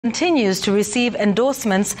Continues to receive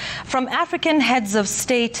endorsements from African heads of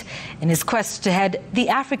state in his quest to head the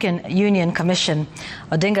African Union Commission.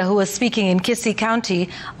 Odinga, who was speaking in Kisii County,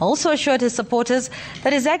 also assured his supporters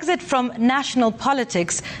that his exit from national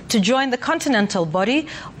politics to join the continental body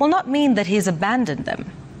will not mean that he's abandoned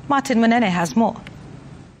them. Martin Munene has more.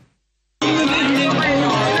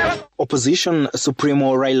 Opposition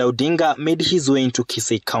Supremo Raila Odinga made his way into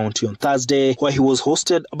Kisii County on Thursday, where he was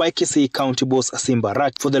hosted by Kisii County boss Simba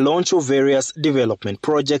Rat for the launch of various development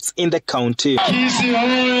projects in the county.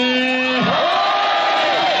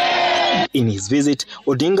 In his visit,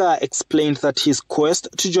 Odinga explained that his quest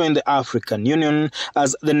to join the African Union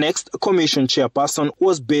as the next commission chairperson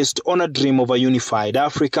was based on a dream of a unified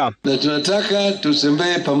Africa. Na tunataka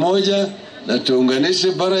tusembee pamoja na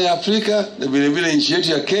tuunganishe bara ya Afrika na vile vile nchi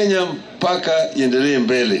yetu ya Kenya mpaka iendelee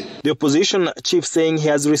mbele. The opposition chief saying he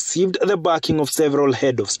has received the backing of several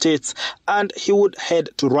head of states and he would head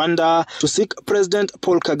to Rwanda to seek President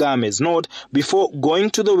Paul Kagame's nod before going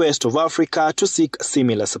to the west of Africa to seek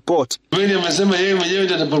similar support. Mimi amesema yeye mwenyewe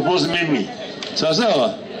ndiye atapropose mimi. Sawa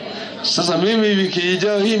sawa. Sasa mimi wiki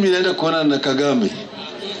ijayo hii mimi naenda kuona na Kagame.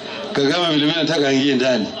 Kagame vile vile nataka aingie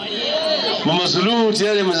ndani. Mama Suluhu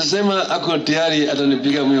tayari amesema ako tayari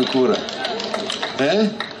atanipiga mimi kura.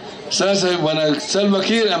 Sasa bwana Salva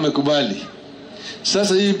Kiir amekubali.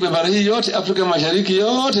 Sasa hii bara hii yote Afrika Mashariki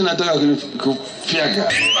yote nataka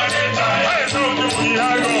kufyaga.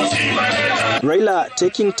 Raila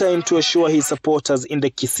taking time to assure his supporters in the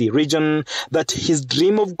Kisii region that his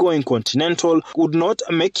dream of going continental would not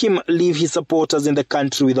make him leave his supporters in the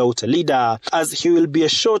country without a leader, as he will be a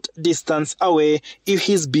short distance away if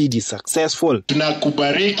his bid is successful.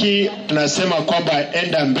 Tunakubariki, tunasema kwamba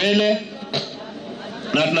enda mbele,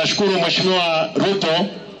 na tunashukuru Mheshimiwa Ruto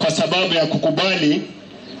kwa sababu ya kukubali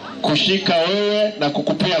kushika wewe na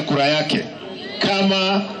kukupea kura yake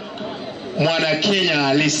kama mwana Kenya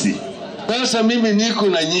halisi. Sasa mimi niko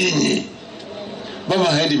na nyinyi. Baba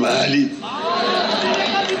haendi mahali.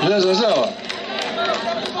 Sawa sawa.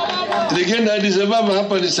 Nikienda Addis Ababa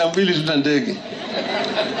hapa ni saa 2 tu na ndege.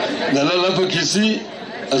 Nalala hapa Kisii,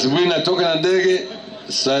 asubuhi natoka na ndege,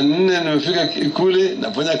 saa 4 nimefika kule,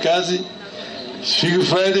 nafanya kazi. Siku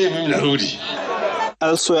Friday mimi narudi.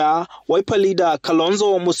 Elsewhere, Wiper leader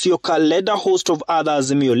Kalonzo Musyoka led a host of other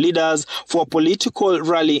Azimio leaders for a political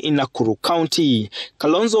rally in Nakuru County.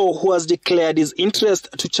 Kalonzo, who has declared his interest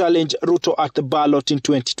to challenge Ruto at the ballot in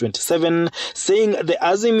 2027, saying the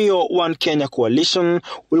Azimio One Kenya coalition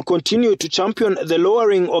will continue to champion the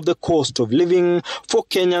lowering of the cost of living for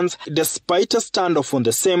Kenyans despite a standoff on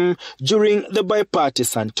the same during the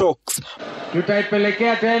bipartisan talks.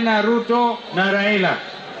 Tutaipelekea tena Ruto na Raila.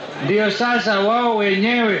 Ndio sasa wao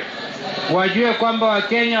wenyewe wajue kwamba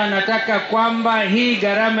Wakenya wanataka kwamba hii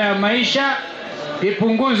gharama ya maisha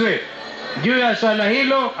ipunguzwe. Juu ya swala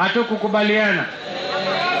hilo hatukukubaliana.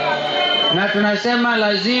 Na tunasema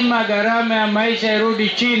lazima gharama ya maisha irudi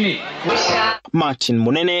chini. Martin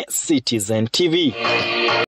Munene, Citizen TV.